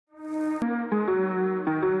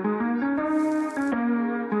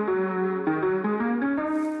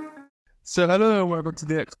So hello and welcome to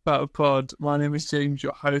the Expat Pod. My name is James,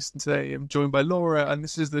 your host, and today I'm joined by Laura, and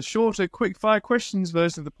this is the shorter, quick-fire questions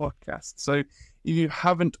version of the podcast. So if you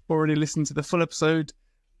haven't already listened to the full episode,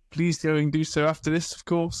 please go and do so after this, of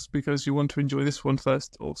course, because you want to enjoy this one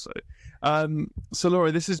first also. So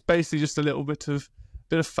Laura, this is basically just a little bit of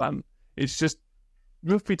fun. It's just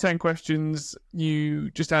roughly 10 questions.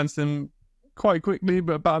 You just answer them quite quickly,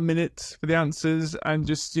 but about a minute for the answers, and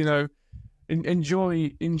just, enjoy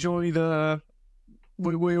the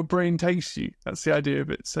where your brain takes you. That's the idea of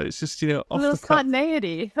it. So it's just, off A little the cuff.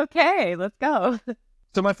 spontaneity. Okay, let's go.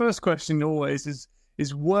 So my first question always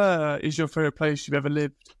is where is your favorite place you've ever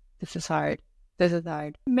lived? This is hard.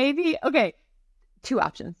 Maybe, okay, two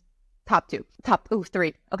options.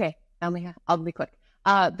 Three. Okay, I'll be quick.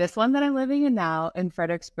 This one that I'm living in now in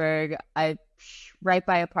Fredericksburg, right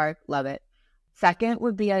by a park, love it. Second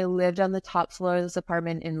would be I lived on the top floor of this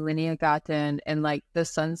apartment in Linnea and like the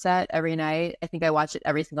sunset every night. I think I watched it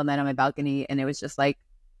every single night on my balcony, and it was just like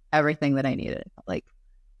everything that I needed. Like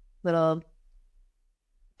little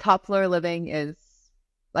top floor living is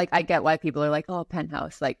like, I get why people are like, oh,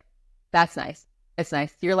 penthouse. Like, that's nice. It's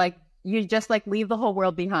nice. You just like leave the whole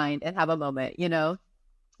world behind and have a moment, At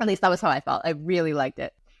least that was how I felt. I really liked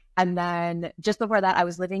it. And then just before that, I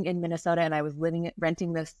was living in Minnesota, and I was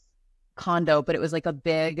renting this condo, but it was like a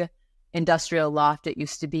big industrial loft. It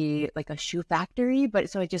used to be like a shoe factory, but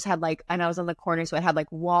so it just had and I was on the corner, so it had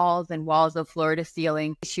like walls and walls of floor to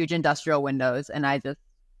ceiling, huge industrial windows. And I just,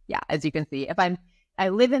 as you can see, I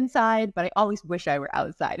live inside, but I always wish I were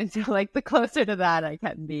outside. And so like the closer to that I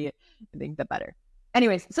can be, I think the better.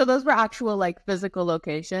 Anyways, so those were actual like physical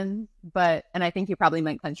locations, and I think you probably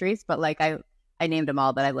meant countries, but like I named them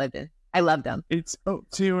all that I lived in. I loved them. It's up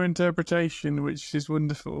to your interpretation, which is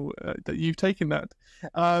wonderful that you've taken that.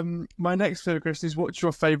 My next favorite question is, what's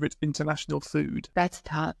your favorite international food? That's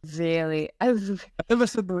tough. Really. I've never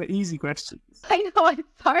said they were easy questions. I know, I'm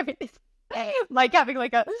sorry. I'm like having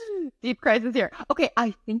like a deep crisis here. Okay,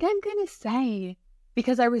 I think I'm going to say,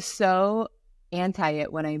 because I was so anti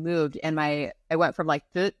it when I moved, and I went from like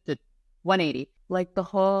to 180. Like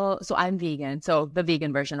so I'm vegan. So the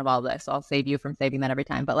vegan version of all this, I'll save you from saving that every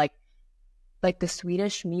time. But like the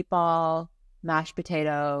Swedish meatball, mashed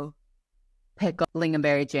potato, pickle,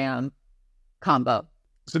 lingonberry jam combo.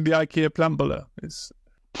 So the IKEA plantbuller is...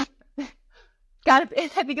 I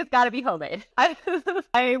think it's gotta be homemade. I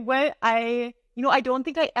don't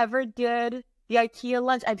think I ever did the IKEA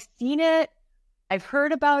lunch. I've seen it. I've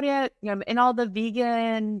heard about it, in all the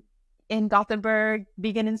vegan in Gothenburg,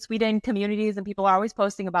 vegan in Sweden communities, and people are always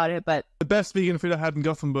posting about it. But the best vegan food I had in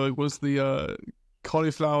Gothenburg was the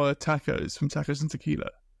cauliflower tacos from Tacos and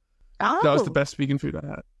Tequila. Oh, that was the best vegan food I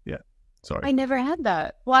had. Yeah, sorry. I never had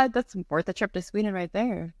that. Well, that's worth a trip to Sweden right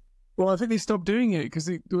there. Well, I think they stopped doing it because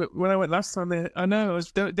when I went last time, they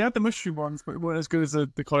had the mushroom ones, but it weren't as good as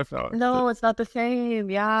the cauliflower. No, it's not the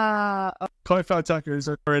same. Yeah. Cauliflower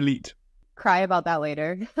tacos are elite. Cry about that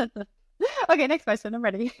later. Okay, next question. I'm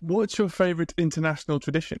ready. What's your favorite international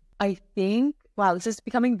tradition? I think, wow, this is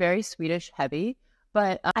becoming very Swedish heavy,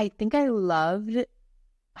 but I think I loved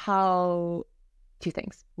two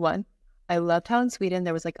things. One, I loved how in Sweden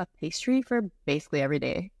there was like a pastry for basically every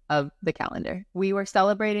day of the calendar. We were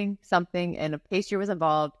celebrating something and a pastry was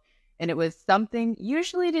involved, and it was something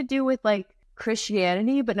usually to do with like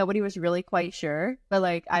Christianity, but nobody was really quite sure.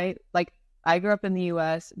 But I grew up in the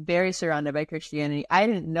US, very surrounded by Christianity. I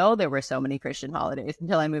didn't know there were so many Christian holidays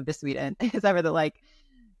until I moved to Sweden. It's ever that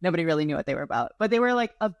nobody really knew what they were about. But they were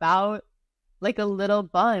like about like a little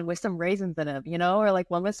bun with some raisins in it, or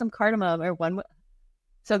like one with some cardamom or one with...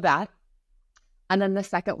 So that. And then the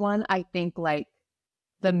second one, I think like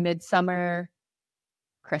the midsummer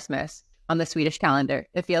Christmas on the Swedish calendar.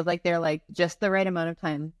 It feels like they're like just the right amount of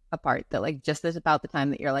time apart, that like just is about the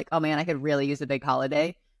time that you're like, oh man, I could really use a big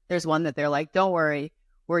holiday. There's one that they're like, don't worry,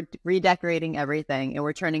 we're redecorating everything and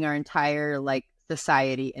we're turning our entire like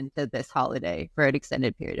society into this holiday for an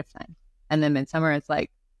extended period of time. And then midsummer, it's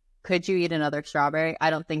like, could you eat another strawberry?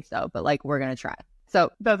 I don't think so, but like, we're going to try.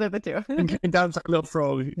 So those are the two. And dance like a little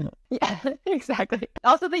frog. Yeah, exactly.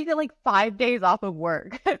 Also, they get like 5 days off of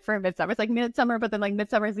work for midsummer. It's like midsummer, but then like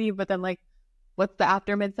midsummer's eve, but then like, what's the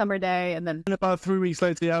after midsummer day? And then about 3 weeks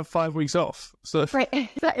later, you have 5 weeks off. So right.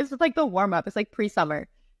 It's like the warm up. It's like pre-summer.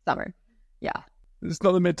 Summer. Yeah. It's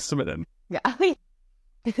not the midsummer then. Yeah.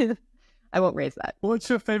 I won't raise that. What's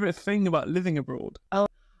your favorite thing about living abroad? Oh,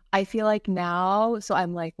 I feel like now, so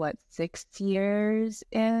I'm like, 6 years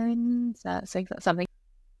in? Is that something?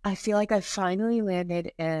 I feel like I finally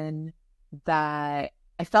landed in that.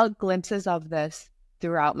 I felt glimpses of this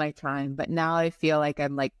throughout my time, but now I feel like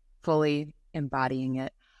I'm like fully embodying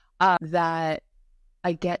it. that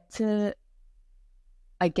I get to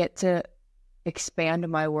expand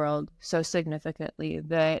my world so significantly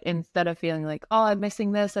that instead of feeling like, oh, I'm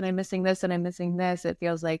missing this and I'm missing this and I'm missing this, it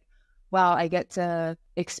feels like, wow, I get to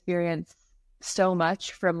experience so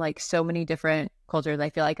much from like so many different cultures.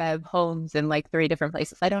 I feel like I have homes in like 3 different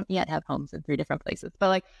places. I don't yet have homes in 3 different places, but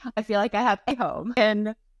like I feel like I have a home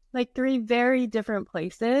in like 3 very different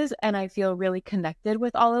places, and I feel really connected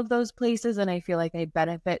with all of those places, and I feel like I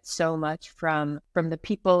benefit so much from the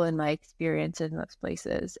people and my experience in those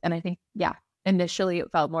places. And I think, yeah, initially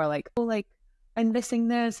it felt more like, oh, like I'm missing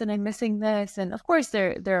this and I'm missing this, and of course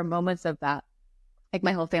there are moments of that. Like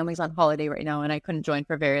my whole family's on holiday right now and I couldn't join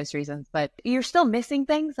for various reasons, but you're still missing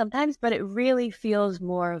things sometimes. But it really feels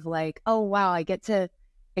more of like, oh wow, I get to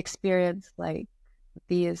experience like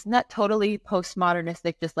these, not totally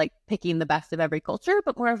postmodernistic, just like picking the best of every culture,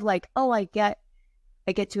 but more of like, oh, I get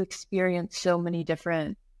to experience so many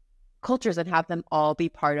different cultures and have them all be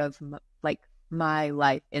part of like my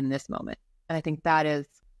life in this moment. And I think that is,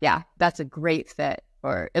 yeah, that's a great fit,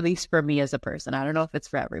 or at least for me as a person. I don't know if it's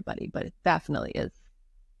for everybody, but it definitely is.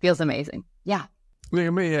 Feels amazing. Yeah. Look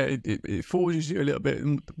at me, yeah, it forges you a little bit.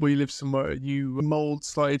 Where you live somewhere, you mold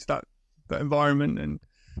slightly to that environment, and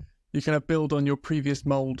you kind of build on your previous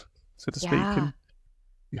mold, so to speak. And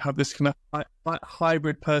you have this kind of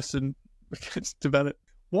hybrid person that gets developed.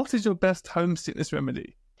 What is your best homesickness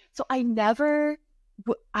remedy? So I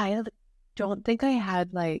don't think I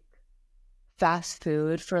had like fast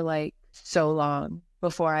food for like so long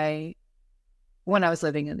when I was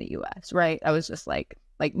living in the US, right? I was just like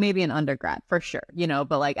maybe an undergrad for sure,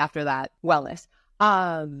 but like after that, wellness.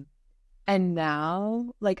 And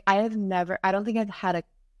now like I don't think I've had a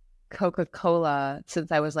Coca-Cola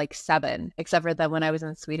since I was like 7, except for that when I was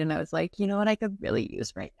in Sweden, I was like, you know what I could really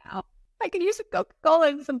use right now? I could use a Coca-Cola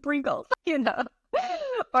and some Pringles,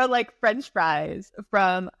 or like French fries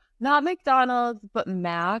from not McDonald's, but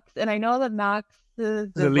Max. And I know that Max is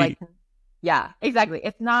like, yeah, exactly.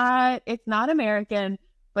 It's not American,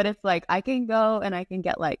 but it's like I can go and I can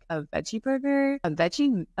get like a veggie burger, a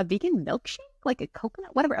vegan milkshake, like a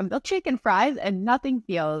coconut, whatever, a milkshake and fries, and nothing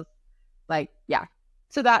feels like, yeah.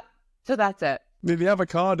 So that's it. The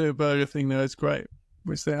avocado burger thing though is great,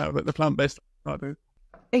 which they have, like the plant-based avocado.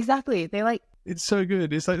 Exactly. It's so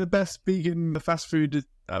good. It's like the best vegan fast food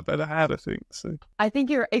I've ever had, I think. So I think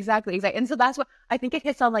you're exactly. And so that's what I think it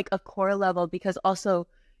hits on like a core level, because also,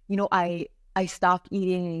 I stopped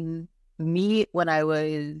eating meat when I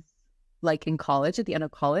was like in college, at the end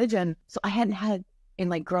of college. And so I hadn't had, in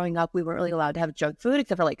like growing up, we weren't really allowed to have junk food,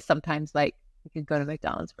 except for like sometimes like we could go to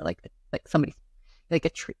McDonald's for like somebody's like a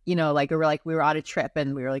trip, we were on a trip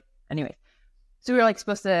and we were like, anyways. So we were like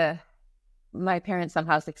supposed to, my parents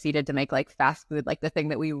somehow succeeded to make like fast food like the thing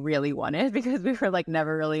that we really wanted, because we were like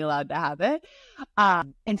never really allowed to have it.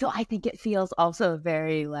 And so I think it feels also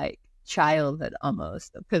very like childhood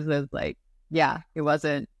almost, because it's like, yeah, it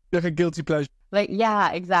wasn't like a guilty pleasure. Like,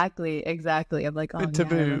 yeah, exactly. I'm like, oh, yeah, I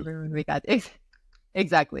remember when we got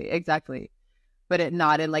exactly. But it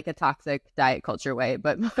not in like a toxic diet culture way,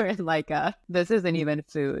 but more in like this isn't even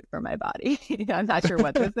food for my body. I'm not sure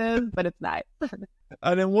what this is, but it's nice.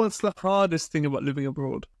 And then what's the hardest thing about living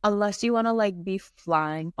abroad? Unless you want to like be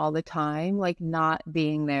flying all the time, like not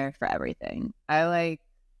being there for everything. I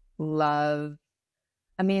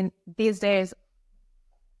mean, these days,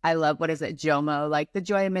 I love, what is it, JOMO, like the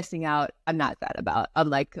joy of missing out. I'm not sad about.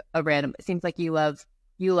 Unlike it seems like you love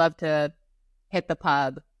to hit the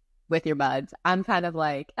pub with your buds. I'm kind of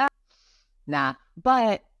like, nah.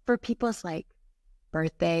 But for people's like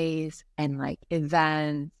birthdays and like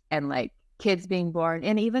events and like kids being born,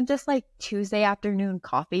 and even just like Tuesday afternoon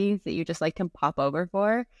coffees that you just like can pop over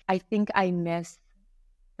for, I think I miss,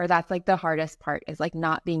 or that's like the hardest part, is like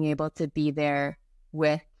not being able to be there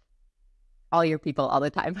with all your people all the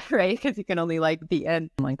time, right? Because you can only like be in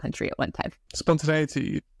one country at one time.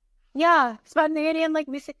 Spontaneity. Yeah, spontaneity, and like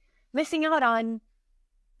missing out on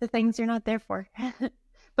the things you're not there for.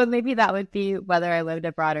 But maybe that would be whether I lived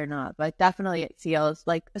abroad or not. But definitely it feels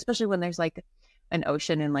like, especially when there's like an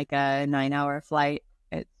ocean in like a 9-hour flight,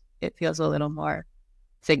 it feels a little more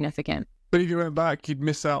significant. But if you went back, you'd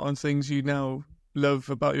miss out on things you now love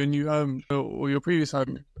about your new home or your previous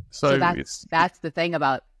home. So that's the thing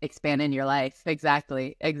about expanding your life.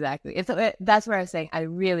 Exactly. And so that's where I was saying I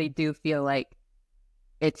really do feel like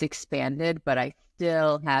it's expanded, but I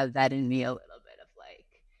still have that in me a little bit of like,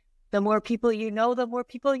 the more people you know, the more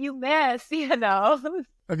people you miss,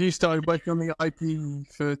 Have you started working on the IP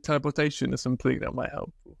for teleportation or something that might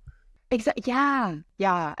help? Exactly.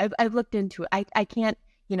 Yeah. I've looked into it. I can't,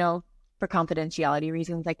 for confidentiality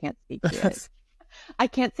reasons, I can't speak to it. I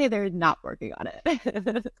can't say they're not working on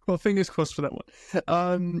it. Well, fingers crossed for that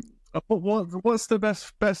one. What's the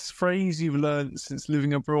best phrase you've learned since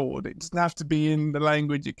living abroad? It doesn't have to be in the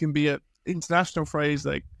language. It can be an international phrase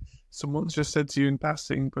like someone's just said to you in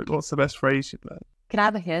passing. But what's the best phrase you've learned? Can I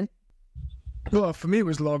have a hint? Well, for me, it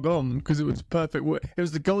was log on because it was perfect word. It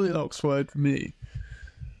was the Goldilocks word for me.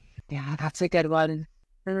 Yeah, that's a good one.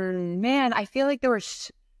 Man, I feel like there were,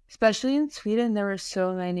 especially in Sweden, there were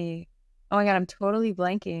so many. Oh my God, I'm totally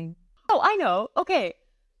blanking. Oh, I know. Okay.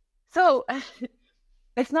 So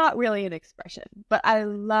it's not really an expression, but I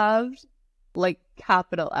loved, like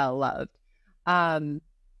capital L loved,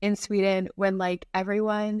 in Sweden when like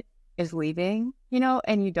everyone is leaving,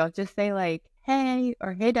 and you don't just say like, hey,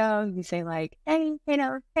 or hey, dog. You say like, hey, hey,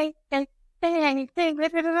 dog, hey, hey, hey, hey,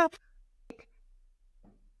 hey,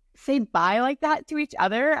 say bye like that to each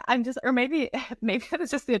other. Or maybe it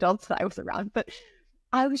was just the adults that I was around, but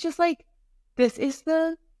I was just like,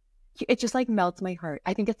 it just like melts my heart.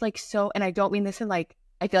 I think it's like so, and I don't mean this in like,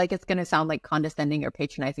 I feel like it's going to sound like condescending or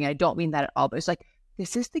patronizing. I don't mean that at all, but it's like,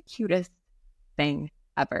 this is the cutest thing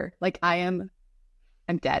ever. Like I'm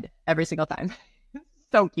dead every single time.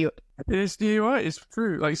 So cute. You're right, it's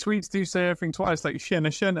true. Like Swedes do say everything twice, like shena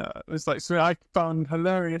shena. It's like something I found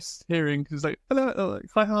hilarious hearing because like hello,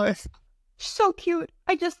 like, hi. So cute.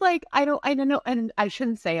 I just like I don't know, and I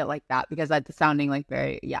shouldn't say it like that because that's sounding like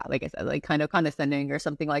very like I said, like kind of condescending or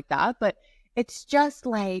something like that. But it's just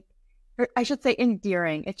like, or I should say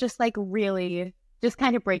endearing. It's just like really just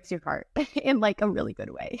kind of breaks your heart in like a really good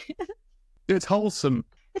way. It's wholesome.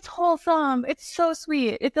 It's wholesome. It's so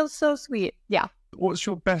sweet. It feels so sweet. Yeah. What's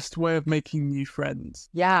your best way of making new friends?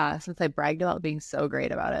 Yeah, since I bragged about being so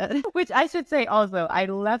great about it. Which I should say also, I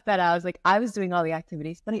left that out. I was like, I was doing all the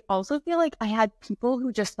activities, but I also feel like I had people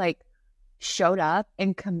who just like showed up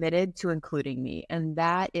and committed to including me. And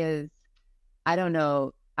that is, I don't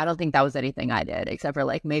know, I don't think that was anything I did, except for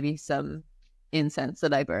like maybe some incense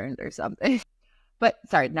that I burned or something. But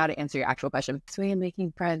sorry, now to answer your actual question. So in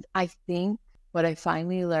making friends, I think what I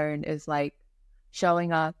finally learned is like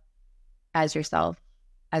showing up as yourself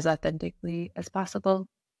as authentically as possible.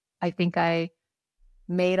 I think I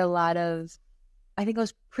made I think I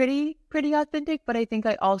was pretty authentic, but I think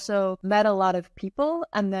I also met a lot of people.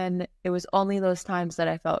 And then it was only those times that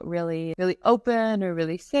I felt really, really open or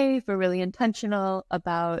really safe or really intentional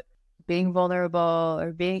about being vulnerable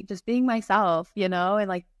or being myself, and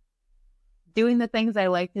like doing the things I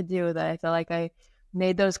like to do, that I feel like I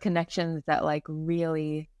made those connections that like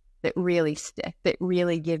really stick, that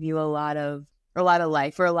really give you a lot of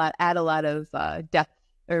life, or add a lot of depth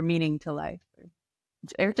or meaning to life,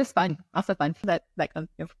 or just fun, also fun. That comes,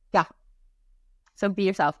 yeah. So be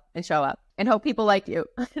yourself and show up and hope people like you.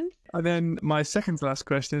 And then my second to last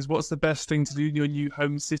question is, what's the best thing to do in your new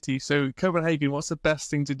home city? So Copenhagen, what's the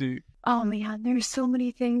best thing to do? Oh man, there's so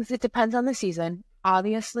many things. It depends on the season.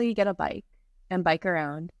 Obviously, get a bike and bike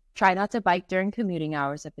around. Try not to bike during commuting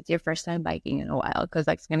hours if it's your first time biking in a while, because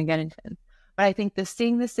that's going to get intense. But I think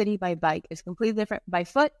seeing the city by bike is completely different. By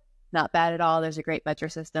foot, not bad at all. There's a great metro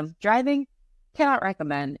system. Driving, cannot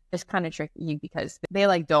recommend. It's kind of tricky because they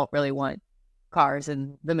like don't really want cars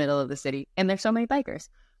in the middle of the city, and there's so many bikers.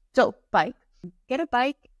 So get a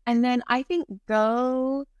bike, and then I think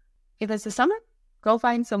if it's the summer, go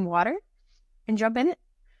find some water and jump in it.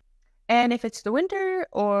 And if it's the winter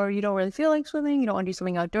or you don't really feel like swimming, you don't want to do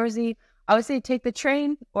something outdoorsy, I would say take the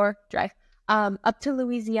train or drive up to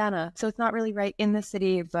Louisiana. So it's not really right in the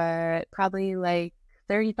city, but probably like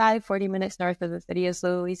 35, 40 minutes north of the city is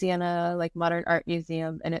Louisiana, like modern art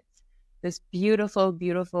museum. And it's this beautiful,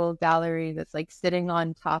 beautiful gallery that's like sitting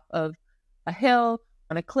on top of a hill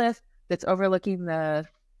on a cliff that's overlooking the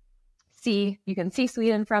sea. You can see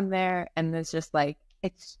Sweden from there. And it's just like,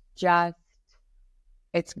 it's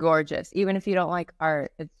gorgeous. Even if you don't like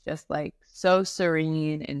art, it's just like so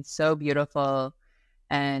serene and so beautiful,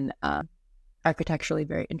 and architecturally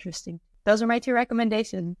very interesting. Those are my two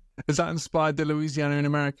recommendations. Has that inspired the Louisiana in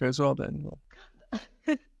America as well then?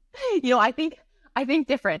 I think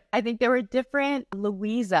different. I think there were different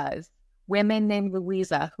Louisas, women named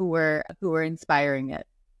Louisa who were inspiring it.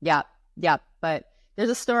 Yeah. But there's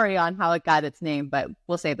a story on how it got its name, but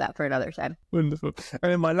we'll save that for another time. Wonderful.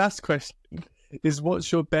 And then my last question is,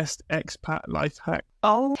 what's your best expat life hack?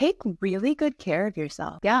 Oh, take really good care of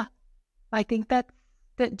yourself. Yeah. I think that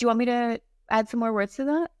do you want me to add some more words to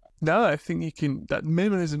that? No, I think you can. That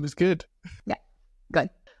minimalism is good. Yeah, good.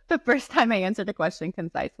 The first time I answered a question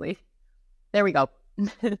concisely. There we go.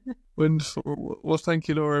 Wonderful. Well, thank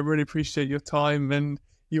you, Laura. I really appreciate your time, and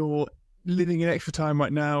you're living in extra time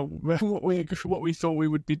right now. What we thought we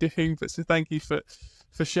would be doing, but so thank you for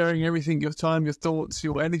for sharing everything, your time, your thoughts,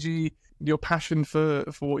 your energy, your passion for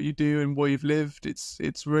what you do and where you've lived.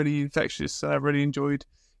 It's really infectious. I really enjoyed,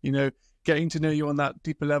 getting to know you on that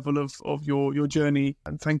deeper level of your journey.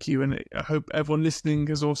 And thank you. And I hope everyone listening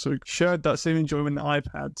has also shared that same enjoyment that I've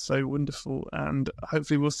had. So wonderful. And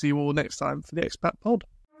hopefully we'll see you all next time for the Expat Pod.